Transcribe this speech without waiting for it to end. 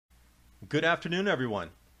Good afternoon,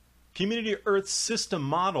 everyone. Community Earth System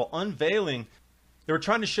Model unveiling. They were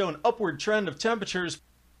trying to show an upward trend of temperatures.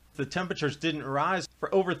 The temperatures didn't rise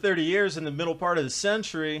for over 30 years in the middle part of the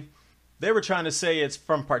century. They were trying to say it's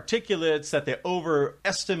from particulates that they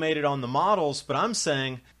overestimated on the models, but I'm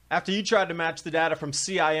saying after you tried to match the data from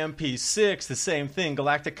CIMP6, the same thing,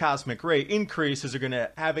 galactic cosmic ray increases are going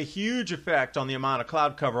to have a huge effect on the amount of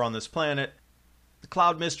cloud cover on this planet. The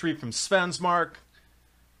cloud mystery from Svensmark,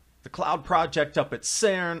 the cloud project up at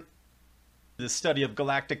CERN, the study of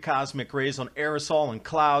galactic cosmic rays on aerosol and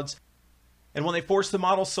clouds. And when they forced the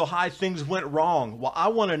models so high, things went wrong. Well, I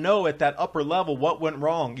want to know at that upper level what went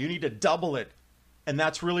wrong. You need to double it. And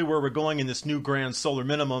that's really where we're going in this new grand solar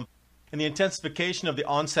minimum. And the intensification of the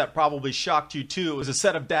onset probably shocked you too. It was a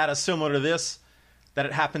set of data similar to this, that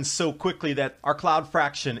it happened so quickly that our cloud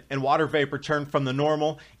fraction and water vapor turned from the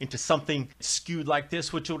normal into something skewed like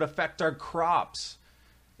this, which would affect our crops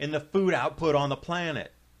and the food output on the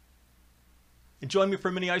planet. And join me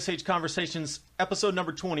for Mini Ice Age Conversations, episode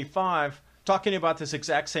number 25, talking about this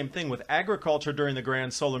exact same thing with agriculture during the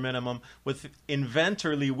grand solar minimum with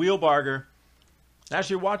inventor Lee Wheelbarger. As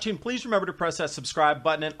you're watching, please remember to press that subscribe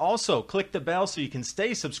button and also click the bell so you can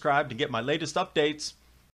stay subscribed to get my latest updates.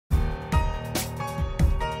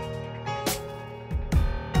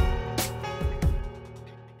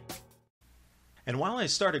 And while I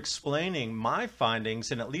start explaining my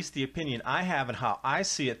findings and at least the opinion I have and how I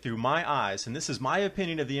see it through my eyes, and this is my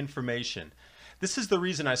opinion of the information, this is the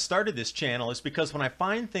reason I started this channel, is because when I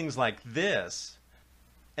find things like this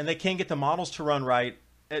and they can't get the models to run right,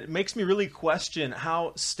 it makes me really question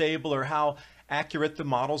how stable or how accurate the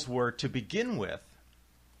models were to begin with.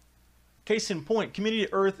 Case in point,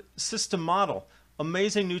 Community Earth System Model,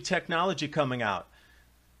 amazing new technology coming out.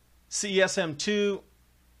 CESM 2,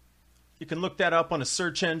 you can look that up on a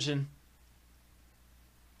search engine.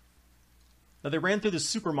 Now they ran through the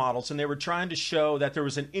supermodels and they were trying to show that there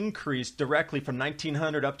was an increase directly from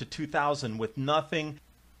 1900 up to 2000 with nothing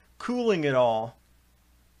cooling at all.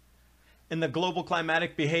 And the global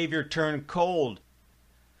climatic behavior turned cold.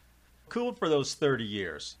 Cooled for those 30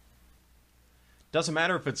 years. Doesn't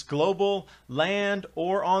matter if it's global, land,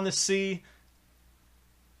 or on the sea.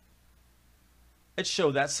 It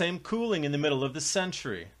showed that same cooling in the middle of the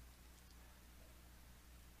century.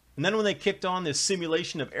 And then when they kicked on this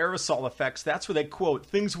simulation of aerosol effects, that's where they quote,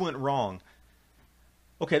 things went wrong.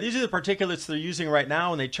 Okay, these are the particulates they're using right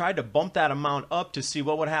now, and they tried to bump that amount up to see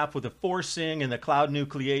what would happen with the forcing and the cloud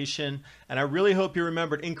nucleation. And I really hope you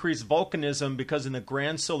remembered increased volcanism, because in the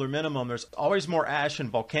grand solar minimum, there's always more ash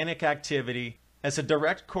and volcanic activity as a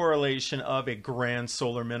direct correlation of a grand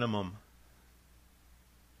solar minimum.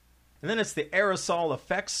 And then it's the aerosol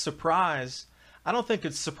effects surprise. I don't think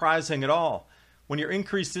it's surprising at all. When you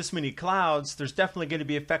increase this many clouds, there's definitely going to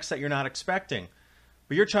be effects that you're not expecting.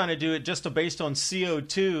 But you're trying to do it just based on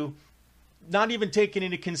CO2, not even taking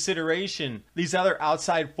into consideration these other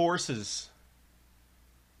outside forces.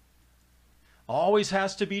 Always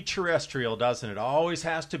has to be terrestrial, doesn't it? Always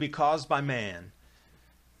has to be caused by man.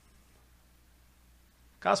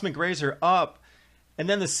 Cosmic rays are up. And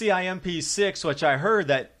then the CIMP6, which I heard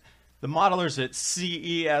that the modelers at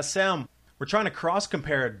CESM we're trying to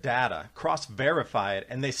cross-compare data, cross-verify it,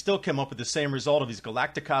 and they still came up with the same result of these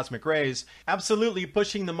galactic cosmic rays, absolutely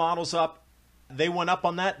pushing the models up. They went up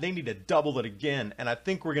on that. They need to double it again, and I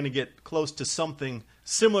think we're going to get close to something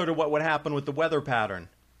similar to what would happen with the weather pattern.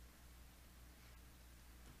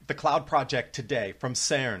 The Cloud Project today from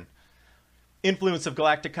CERN. Influence of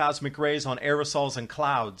galactic cosmic rays on aerosols and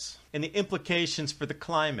clouds, and the implications for the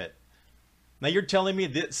climate. Now you're telling me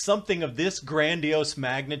that something of this grandiose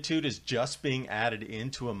magnitude is just being added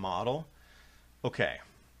into a model? Okay.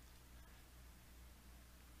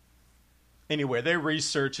 Anyway, their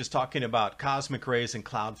research is talking about cosmic rays and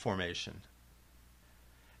cloud formation.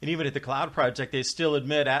 And even at the Cloud Project, they still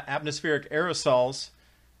admit atmospheric aerosols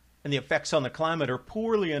and the effects on the climate are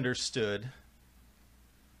poorly understood.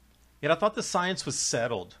 Yet I thought the science was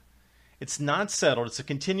settled. It's not settled. It's a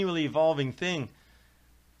continually evolving thing.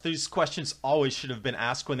 These questions always should have been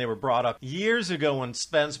asked when they were brought up years ago when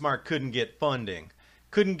Svensmark couldn't get funding.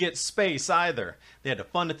 Couldn't get space either. They had to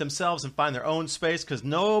fund it themselves and find their own space because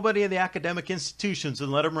nobody in the academic institutions would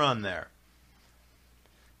let them run there.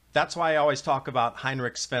 That's why I always talk about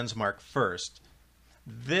Heinrich Svensmark first.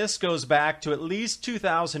 This goes back to at least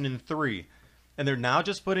 2003, and they're now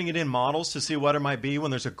just putting it in models to see what it might be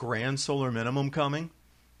when there's a grand solar minimum coming.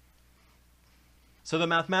 So the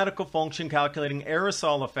mathematical function calculating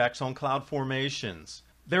aerosol effects on cloud formations.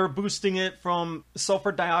 They were boosting it from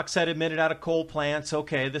sulfur dioxide emitted out of coal plants.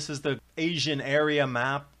 Okay, this is the Asian area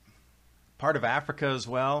map, part of Africa as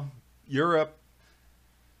well. Europe.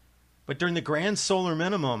 But during the grand solar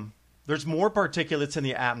minimum, there's more particulates in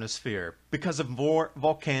the atmosphere because of more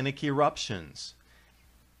volcanic eruptions.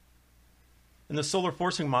 And the solar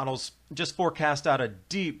forcing models just forecast out a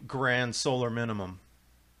deep grand solar minimum.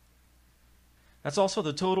 That's also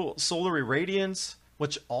the total solar irradiance,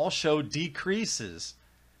 which all show decreases.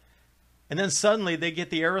 And then suddenly they get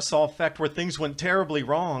the aerosol effect where things went terribly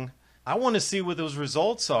wrong. I want to see what those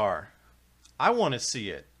results are. I want to see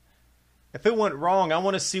it. If it went wrong, I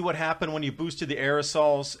want to see what happened when you boosted the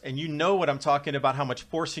aerosols. And you know what I'm talking about, how much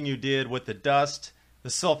forcing you did with the dust, the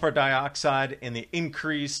sulfur dioxide, and the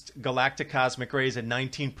increased galactic cosmic rays at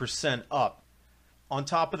 19% up, on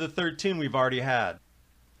top of the 13 we've already had.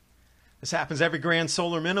 This happens every grand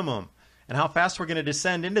solar minimum. And how fast we're going to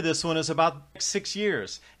descend into this one is about 6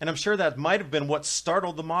 years. And I'm sure that might have been what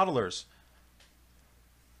startled the modelers.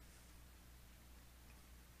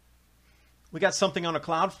 We got something on a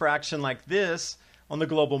cloud fraction like this on the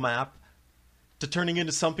global map to turning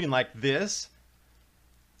into something like this.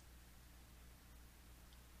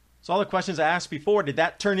 So all the questions I asked before, did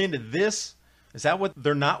that turn into this? Is that what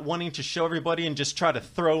they're not wanting to show everybody and just try to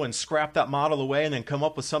throw and scrap that model away and then come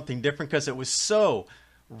up with something different because it was so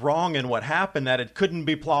wrong in what happened that it couldn't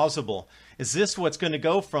be plausible? Is this what's going to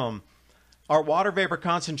go from our water vapor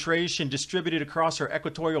concentration distributed across our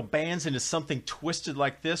equatorial bands into something twisted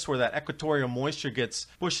like this, where that equatorial moisture gets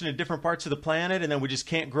pushed into different parts of the planet and then we just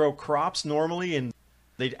can't grow crops normally, and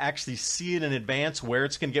they actually see it in advance where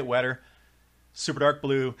it's going to get wetter, super dark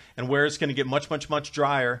blue, and where it's going to get much, much, much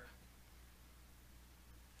drier?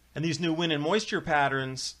 And these new wind and moisture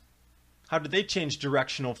patterns, how did they change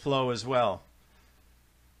directional flow as well?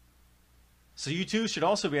 So you too should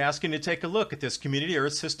also be asking to take a look at this community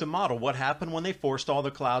Earth system model. What happened when they forced all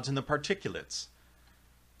the clouds and the particulates?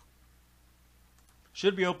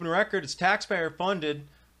 Should be open record. It's taxpayer funded.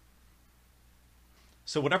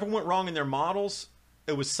 So whatever went wrong in their models,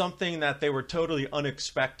 it was something that they were totally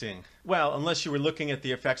unexpecting. Well, unless you were looking at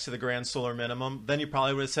the effects of the grand solar minimum, then you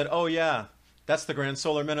probably would have said, oh yeah, that's the grand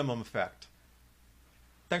solar minimum effect.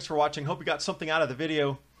 Thanks for watching. Hope you got something out of the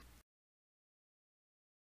video.